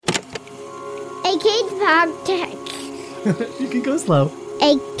A kids podcast. You can go slow.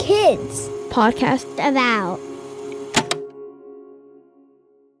 A kids podcast about.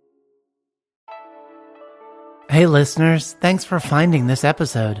 Hey listeners, thanks for finding this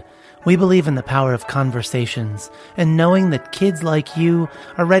episode. We believe in the power of conversations and knowing that kids like you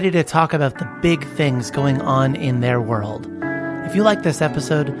are ready to talk about the big things going on in their world. If you like this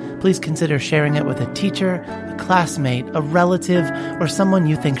episode, please consider sharing it with a teacher, a classmate, a relative, or someone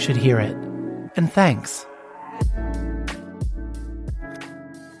you think should hear it. And thanks.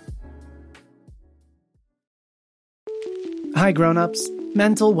 Hi grown-ups.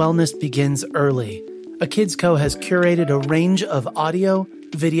 Mental wellness begins early. A Kids Co. has curated a range of audio,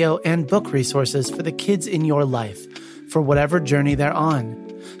 video, and book resources for the kids in your life, for whatever journey they're on.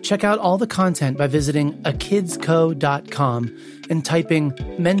 Check out all the content by visiting akidsco.com and typing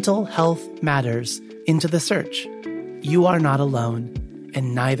Mental Health Matters into the search. You are not alone,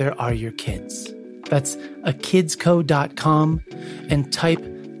 and neither are your kids. That's akidsco.com and type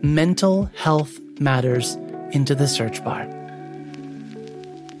Mental Health Matters into the search bar.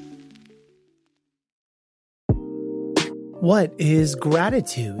 What is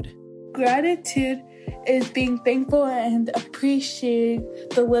gratitude? Gratitude is being thankful and appreciating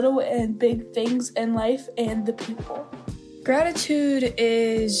the little and big things in life and the people. Gratitude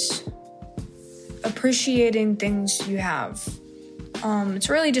is appreciating things you have. It's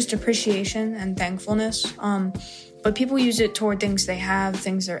really just appreciation and thankfulness. But people use it toward things they have,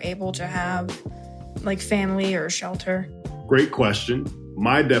 things they're able to have, like family or shelter. Great question.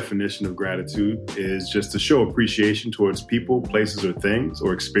 My definition of gratitude is just to show appreciation towards people, places, or things,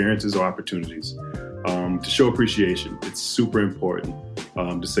 or experiences or opportunities. To show appreciation, it's super important.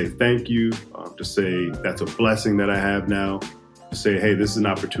 To say thank you, to say that's a blessing that I have now, to say, hey, this is an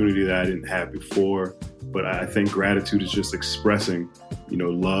opportunity that I didn't have before. But I think gratitude is just expressing,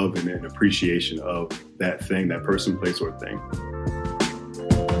 love and appreciation of that thing, that person, place, or thing.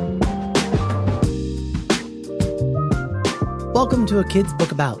 Welcome to A Kid's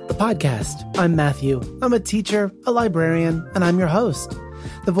Book About, the podcast. I'm Matthew. I'm a teacher, a librarian, and I'm your host.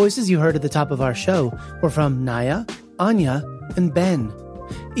 The voices you heard at the top of our show were from Naya, Anya, and Ben.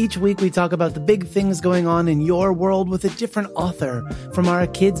 Each week we talk about the big things going on in your world with a different author from our A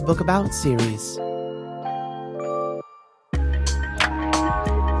Kid's Book About series.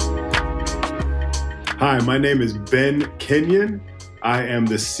 Hi, my name is Ben Kenyon. I am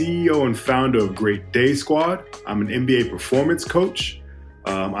the CEO and founder of Great Day Squad. I'm an NBA performance coach.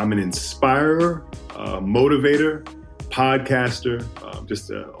 I'm an inspirer, motivator, podcaster, just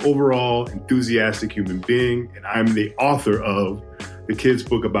an overall enthusiastic human being. And I'm the author of The Kids'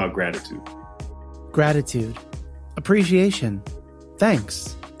 Book About Gratitude. Gratitude. Appreciation.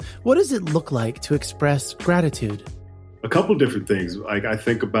 Thanks. What does it look like to express gratitude? A couple different things. Like I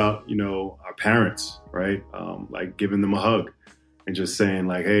think about, our parents, right? Like giving them a hug. And just saying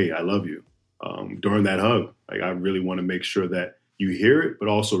like, hey, I love you. During that hug, like I really want to make sure that you hear it, but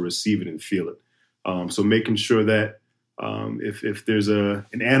also receive it and feel it. So making sure that if there's an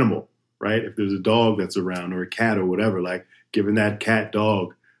animal, right? If there's a dog that's around or a cat or whatever, like giving that cat,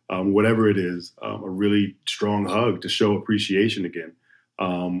 dog, whatever it is, a really strong hug to show appreciation again.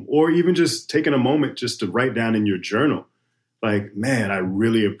 Or even just taking a moment just to write down in your journal, like, man, I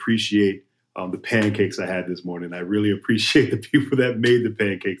really appreciate the pancakes I had this morning. I really appreciate the people that made the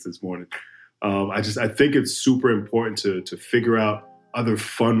pancakes this morning. I think it's super important to figure out other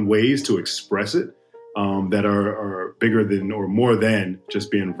fun ways to express it that are bigger than or more than just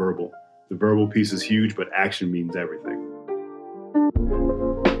being verbal. The verbal piece is huge, but action means everything.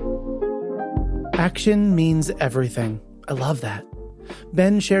 Action means everything. I love that.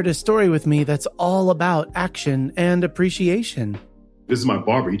 Ben shared a story with me that's all about action and appreciation. This is my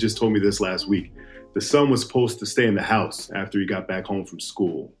barber. He just told me this last week. The son was supposed to stay in the house after he got back home from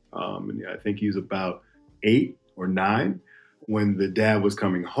school. And I think he was about 8 or 9. When the dad was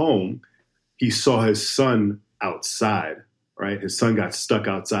coming home, he saw his son outside, right? His son got stuck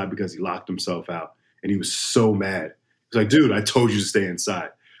outside because he locked himself out. And he was so mad. He's like, dude, I told you to stay inside.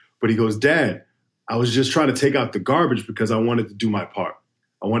 But he goes, Dad, I was just trying to take out the garbage because I wanted to do my part.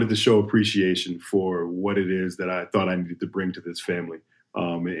 I wanted to show appreciation for what it is that I thought I needed to bring to this family.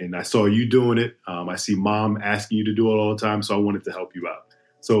 And I saw you doing it. I see mom asking you to do it all the time. So I wanted to help you out.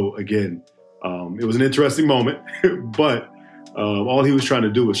 So again, it was an interesting moment, but all he was trying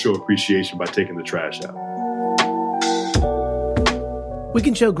to do was show appreciation by taking the trash out. We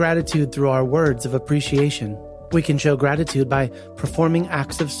can show gratitude through our words of appreciation. We can show gratitude by performing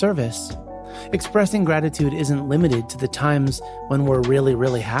acts of service. Expressing gratitude isn't limited to the times when we're really,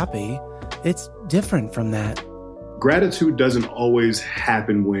 really happy. It's different from that. gratitude doesn't always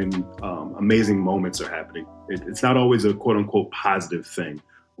happen when amazing moments are happening. It's not always a quote unquote positive thing.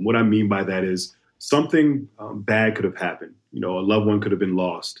 And what I mean by that is something bad could have happened. A loved one could have been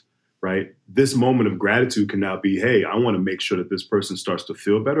lost, right? This moment of gratitude can now be, hey, I want to make sure that this person starts to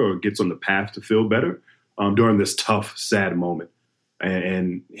feel better or gets on the path to feel better during this tough, sad moment.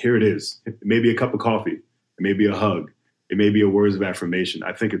 And here it is. It may be a cup of coffee. It may be a hug. It may be a words of affirmation.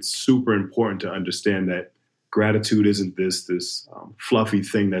 I think it's super important to understand that gratitude isn't this fluffy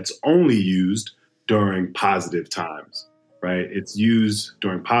thing that's only used during positive times, right? It's used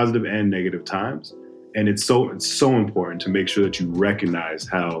during positive and negative times. And it's so important to make sure that you recognize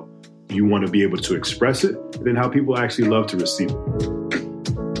how you want to be able to express it and then how people actually love to receive it.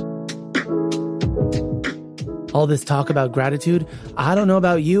 All this talk about gratitude, I don't know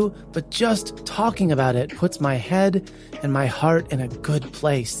about you, but just talking about it puts my head and my heart in a good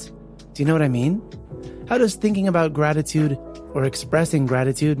place. Do you know what I mean? How does thinking about gratitude or expressing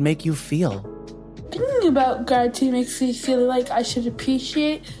gratitude make you feel? Thinking about gratitude makes me feel like I should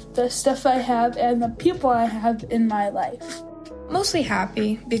appreciate the stuff I have and the people I have in my life. Mostly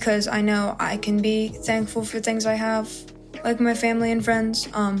happy because I know I can be thankful for things I have, like my family and friends.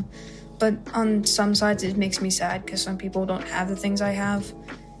 But on some sides, it makes me sad because some people don't have the things I have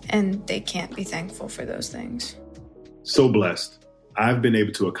and they can't be thankful for those things. So blessed. I've been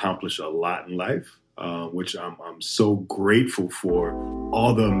able to accomplish a lot in life, which I'm so grateful for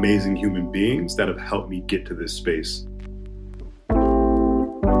all the amazing human beings that have helped me get to this space.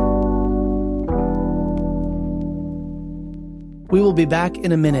 We will be back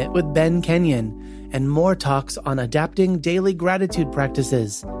in a minute with Ben Kenyon and more talks on adapting daily gratitude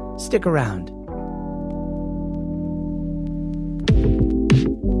practices. Stick around.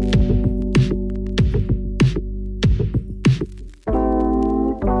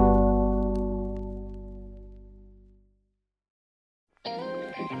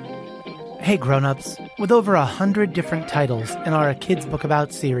 Hey grown-ups, with over 100 different titles in our A Kid's Book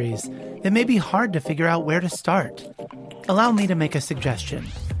About series, it may be hard to figure out where to start. Allow me to make a suggestion.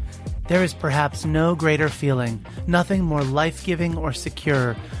 There is perhaps no greater feeling, nothing more life-giving or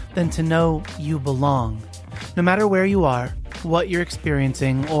secure than to know you belong. No matter where you are, what you're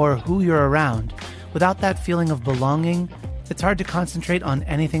experiencing, or who you're around, without that feeling of belonging, it's hard to concentrate on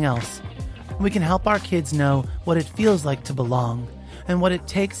anything else. We can help our kids know what it feels like to belong and what it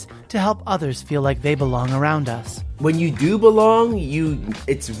takes to help others feel like they belong around us. When you do belong,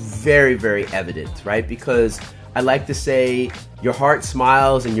 it's very, very evident, right? Because I like to say your heart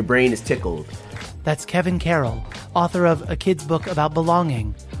smiles and your brain is tickled. That's Kevin Carroll, author of A Kid's Book About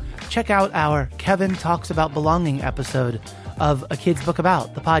Belonging. Check out our Kevin Talks About Belonging episode of A Kid's Book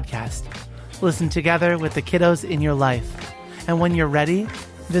About, the podcast. Listen together with the kiddos in your life. And when you're ready,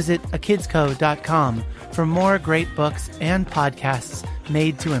 visit akidsco.com for more great books and podcasts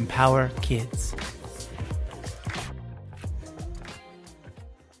made to empower kids.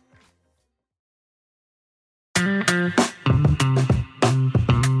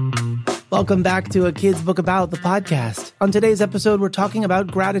 Welcome back to A Kid's Book About, the podcast. On today's episode, we're talking about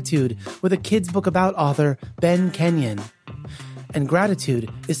gratitude with A Kid's Book About author Ben Kenyon. And gratitude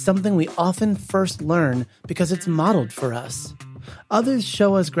is something we often first learn because it's modeled for us. Others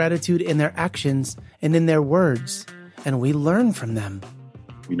show us gratitude in their actions and in their words, and we learn from them.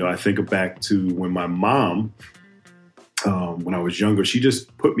 I think back to when my mom, when I was younger, she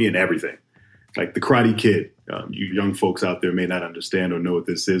just put me in everything. Like The Karate Kid. You young folks out there may not understand or know what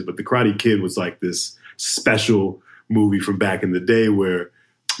this is, but The Karate Kid was like this special movie from back in the day where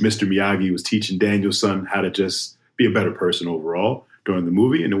Mr. Miyagi was teaching Daniel's son how to just be a better person overall during the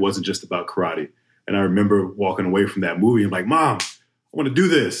movie, and it wasn't just about karate. And I remember walking away from that movie and like, Mom, I want to do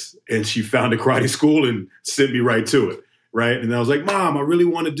this. And she found a karate school and sent me right to it, right? And I was like, Mom, I really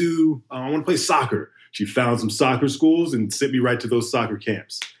want to I want to play soccer. She found some soccer schools and sent me right to those soccer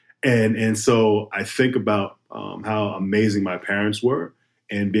camps. And so I think about how amazing my parents were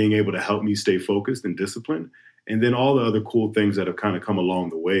and being able to help me stay focused and disciplined. And then all the other cool things that have kind of come along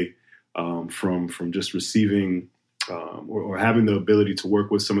the way from just receiving or having the ability to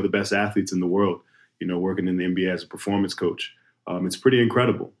work with some of the best athletes in the world, working in the NBA as a performance coach. It's pretty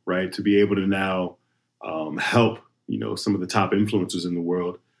incredible, right? To be able to now help, some of the top influencers in the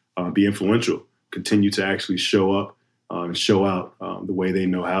world be influential, continue to actually show up and show out the way they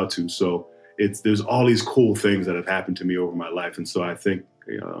know how to. So there's all these cool things that have happened to me over my life. And so I think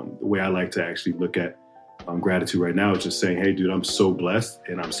the way I like to actually look at gratitude right now is just saying, hey, dude, I'm so blessed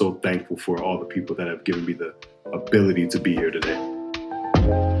and I'm so thankful for all the people that have given me the ability to be here today.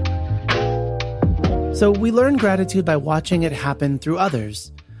 So we learn gratitude by watching it happen through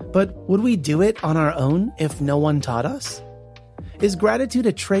others. But would we do it on our own if no one taught us? Is gratitude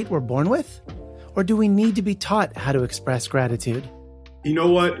a trait we're born with? Or do we need to be taught how to express gratitude? You know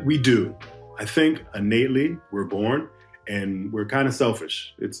what? We do. I think innately we're born and we're kind of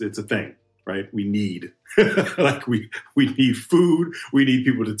selfish. It's a thing, right? We need, like we need food. We need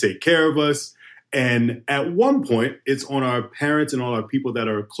people to take care of us. And at one point, it's on our parents and all our people that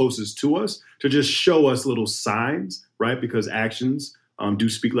are closest to us to just show us little signs, right? Because actions do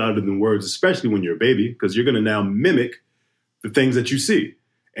speak louder than words, especially when you're a baby, because you're going to now mimic the things that you see.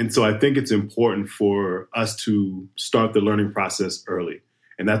 And so I think it's important for us to start the learning process early.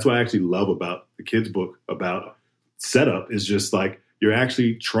 And that's what I actually love about the kids' book about setup is just like you're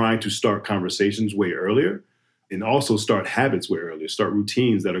actually trying to start conversations way earlier and also start habits way earlier, start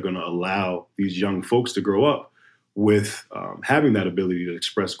routines that are going to allow these young folks to grow up with having that ability to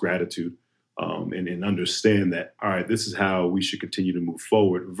express gratitude and understand that, all right, this is how we should continue to move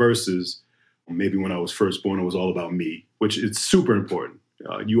forward versus maybe when I was first born, it was all about me, which is super important.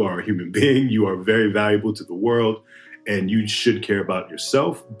 You are a human being. You are very valuable to the world, and you should care about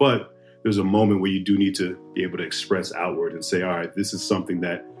yourself. But there's a moment where you do need to be able to express outward and say, all right, this is something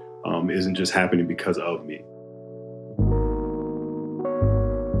that isn't just happening because of me.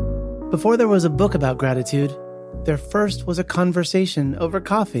 Before there was a book about gratitude, there first was a conversation over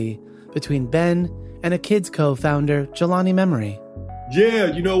coffee between Ben and a Kids Co. founder, Jelani Memory. Yeah,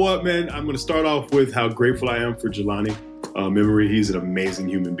 you know what, man? I'm going to start off with how grateful I am for Jelani Memory. He's an amazing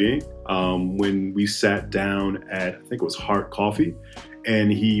human being. When we sat down at, I think it was Heart Coffee,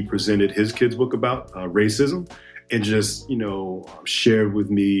 and he presented his kids' book about racism and just, shared with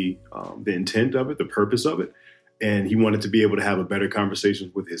me the intent of it, the purpose of it. And he wanted to be able to have a better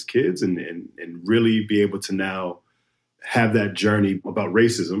conversation with his kids and really be able to now have that journey about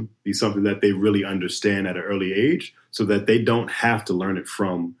racism be something that they really understand at an early age so that they don't have to learn it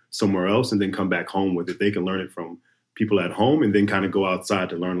from somewhere else and then come back home with it. They can learn it from people at home and then kind of go outside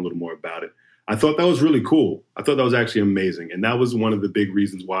to learn a little more about it. I thought that was really cool. I thought that was actually amazing. And that was one of the big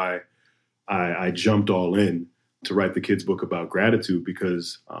reasons why I jumped all in to write the kids' book about gratitude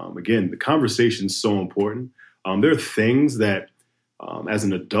because, again, the conversation is so important. There are things that, as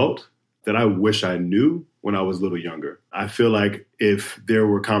an adult, that I wish I knew when I was a little younger. I feel like if there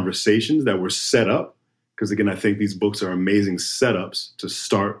were conversations that were set up, because again, I think these books are amazing setups to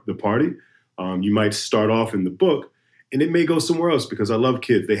start the party. You might start off in the book and it may go somewhere else because I love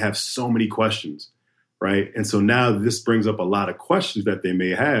kids. They have so many questions, right? And so now this brings up a lot of questions that they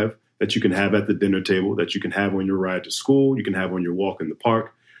may have that you can have at the dinner table, that you can have on your ride to school, you can have on your walk in the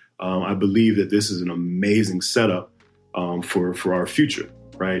park. I believe that this is an amazing setup for our future,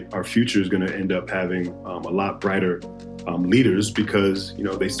 right? Our future is going to end up having a lot brighter leaders because,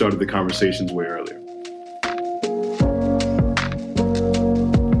 they started the conversations way earlier.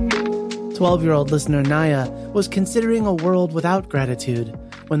 12-year-old listener Naya was considering a world without gratitude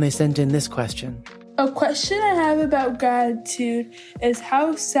when they sent in this question. A question I have about gratitude is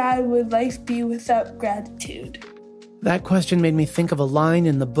how sad would life be without gratitude? That question made me think of a line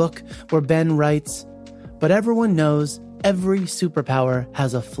in the book where Ben writes, "But everyone knows every superpower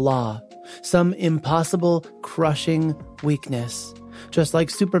has a flaw, some impossible, crushing weakness. Just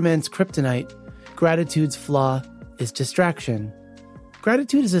like Superman's kryptonite, gratitude's flaw is distraction."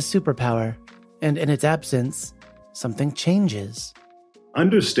 Gratitude is a superpower, and in its absence, something changes.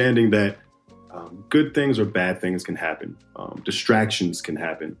 Understanding that good things or bad things can happen, distractions can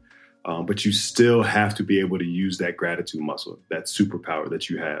happen, but you still have to be able to use that gratitude muscle, that superpower that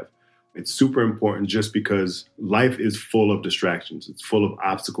you have. It's super important just because life is full of distractions. It's full of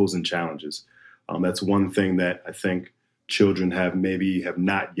obstacles and challenges. That's one thing that I think children have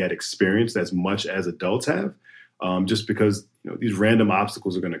not yet experienced as much as adults have, just because these random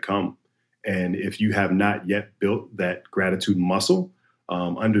obstacles are going to come. And if you have not yet built that gratitude muscle,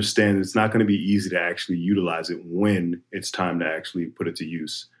 understand it's not going to be easy to actually utilize it when it's time to actually put it to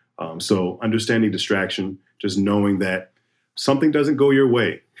use. So understanding distraction, just knowing that something doesn't go your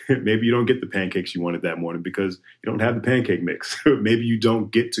way. Maybe you don't get the pancakes you wanted that morning because you don't have the pancake mix. Maybe you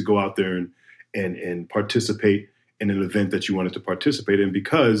don't get to go out there and participate in an event that you wanted to participate in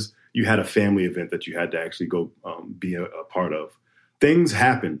because you had a family event that you had to actually go be a part of. Things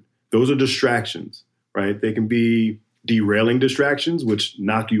happen. Those are distractions, right? They can be derailing distractions, which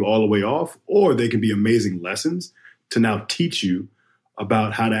knock you all the way off, or they can be amazing lessons to now teach you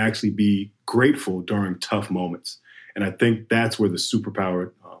about how to actually be grateful during tough moments. And I think that's where the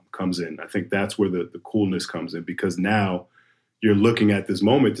superpower comes in. I think that's where the coolness comes in because now you're looking at this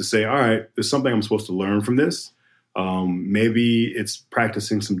moment to say, all right, there's something I'm supposed to learn from this. Maybe it's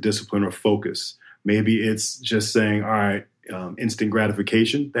practicing some discipline or focus. Maybe it's just saying, all right, instant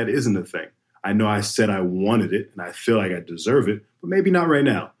gratification, that isn't a thing. I know I said I wanted it and I feel like I deserve it, but maybe not right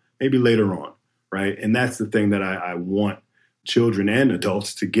now, maybe later on, right? And that's the thing that I want children and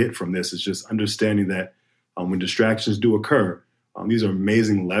adults to get from this, is just understanding that when distractions do occur, these are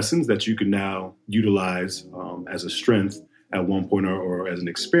amazing lessons that you can now utilize as a strength at one point or as an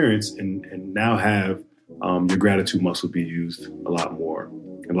experience, and now have your gratitude muscle be used a lot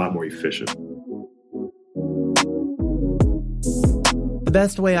more efficient. The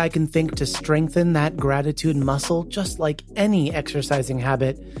best way I can think to strengthen that gratitude muscle, just like any exercising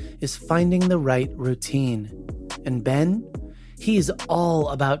habit, is finding the right routine. And Ben, he's all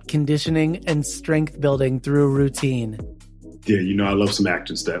about conditioning and strength building through routine. Yeah, I love some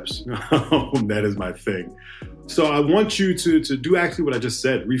action steps. That is my thing. So I want you to do actually what I just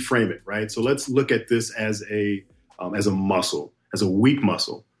said, reframe it, right? So let's look at this as a muscle, as a weak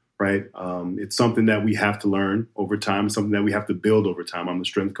muscle, right? It's something that we have to learn over time, something that we have to build over time. I'm a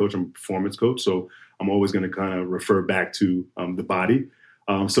strength coach, I'm a performance coach, so I'm always going to kind of refer back to the body.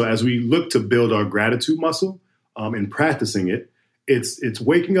 So as we look to build our gratitude muscle and practicing it, it's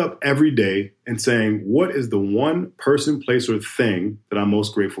waking up every day and saying, what is the one person, place, or thing that I'm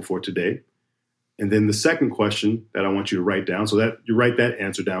most grateful for today? And then the second question that I want you to write down, so that you write that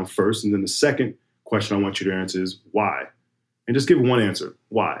answer down first. And then the second question I want you to answer is why? And just give one answer.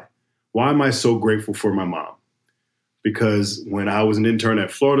 Why? Why am I so grateful for my mom? Because when I was an intern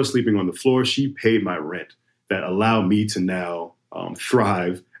at Florida, sleeping on the floor, she paid my rent. That allowed me to now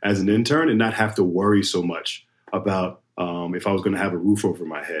thrive as an intern and not have to worry so much about if I was going to have a roof over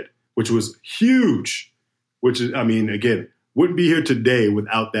my head, which was huge, which is, again, wouldn't be here today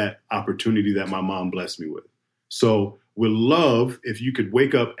without that opportunity that my mom blessed me with. So would love if you could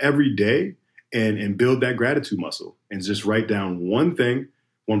wake up every day and build that gratitude muscle and just write down one thing,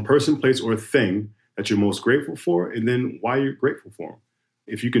 one person, place, or thing that you're most grateful for, and then why you're grateful for them.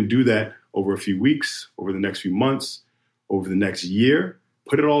 If you can do that over a few weeks, over the next few months, over the next year,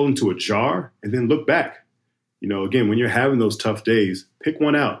 put it all into a jar and then look back. Again, when you're having those tough days, pick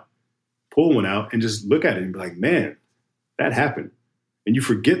one out, pull one out, and just look at it and be like, man, that happened. And you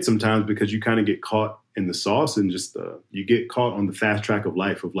forget sometimes because you kind of get caught in the sauce and just you get caught on the fast track of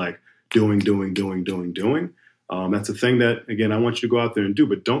life of like doing. That's a thing that, again, I want you to go out there and do,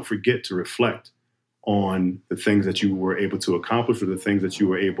 but don't forget to reflect on the things that you were able to accomplish or the things that you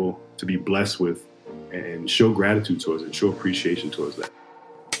were able to be blessed with, and show gratitude towards it, show appreciation towards that.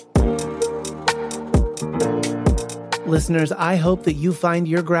 Listeners, I hope that you find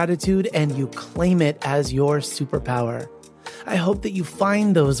your gratitude and you claim it as your superpower. I hope that you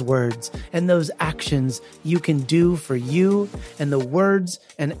find those words and those actions you can do for you, and the words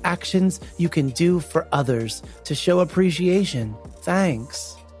and actions you can do for others to show appreciation.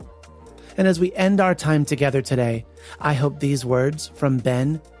 Thanks. And as we end our time together today, I hope these words from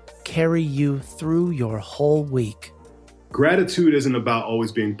Ben carry you through your whole week. Gratitude isn't about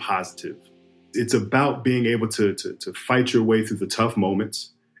always being positive. It's about being able to fight your way through the tough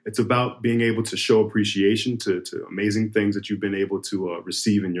moments. It's about being able to show appreciation to amazing things that you've been able to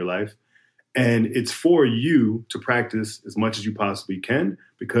receive in your life. And it's for you to practice as much as you possibly can,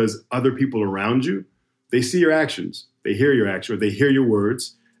 because other people around you, they see your actions, they hear your actions, or they hear your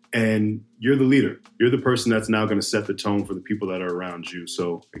words, and you're the leader. You're the person that's now going to set the tone for the people that are around you.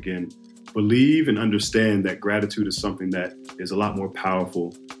 So again, believe and understand that gratitude is something that is a lot more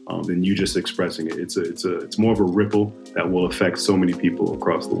powerful than you just expressing it. It's more of a ripple that will affect so many people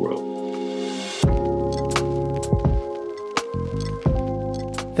across the world.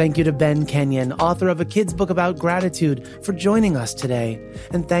 Thank you to Ben Kenyon, author of a kid's book about gratitude, for joining us today.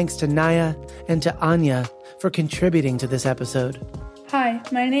 And thanks to Naya and to Anya for contributing to this episode. Hi,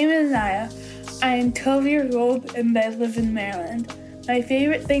 my name is Naya. I am 12 years old and I live in Maryland. My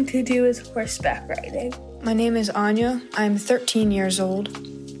favorite thing to do is horseback riding. My name is Anya. I'm 13 years old,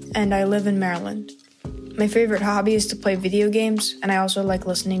 and I live in Maryland. My favorite hobby is to play video games, and I also like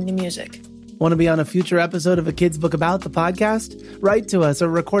listening to music. Want to be on a future episode of A Kid's Book About, the podcast? Write to us or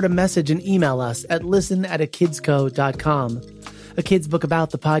record a message and email us at listen@akidsco.com. A Kid's Book About,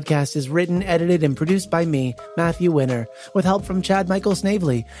 the podcast is written, edited, and produced by me, Matthew Winner, with help from Chad Michael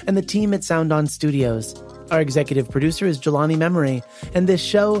Snavely and the team at Sound On Studios. Our executive producer is Jelani Memory, and this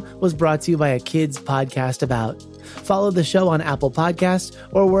show was brought to you by A Kid's Podcast About. Follow the show on Apple Podcasts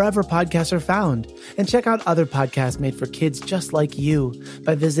or wherever podcasts are found, and check out other podcasts made for kids just like you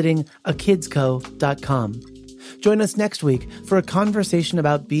by visiting akidsco.com. Join us next week for a conversation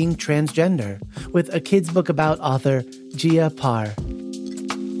about being transgender with A Kid's Book About author Gia Parr.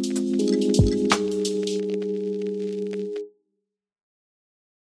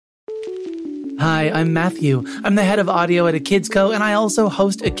 Hi, Hi, I'm Matthew. I'm the head of audio at A Kids Co, and I also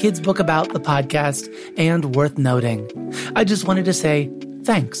host A Kids Book About the podcast. And worth noting, I just wanted to say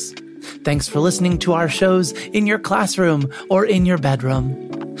thanks. Thanks for listening to our shows in your classroom or in your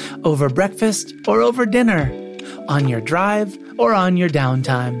bedroom, over breakfast or over dinner, on your drive or on your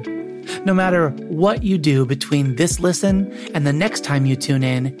downtime. No matter what you do between this listen and the next time you tune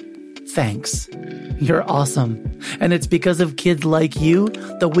in, thanks. You're awesome. And it's because of kids like you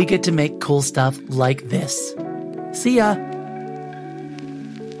that we get to make cool stuff like this. See ya.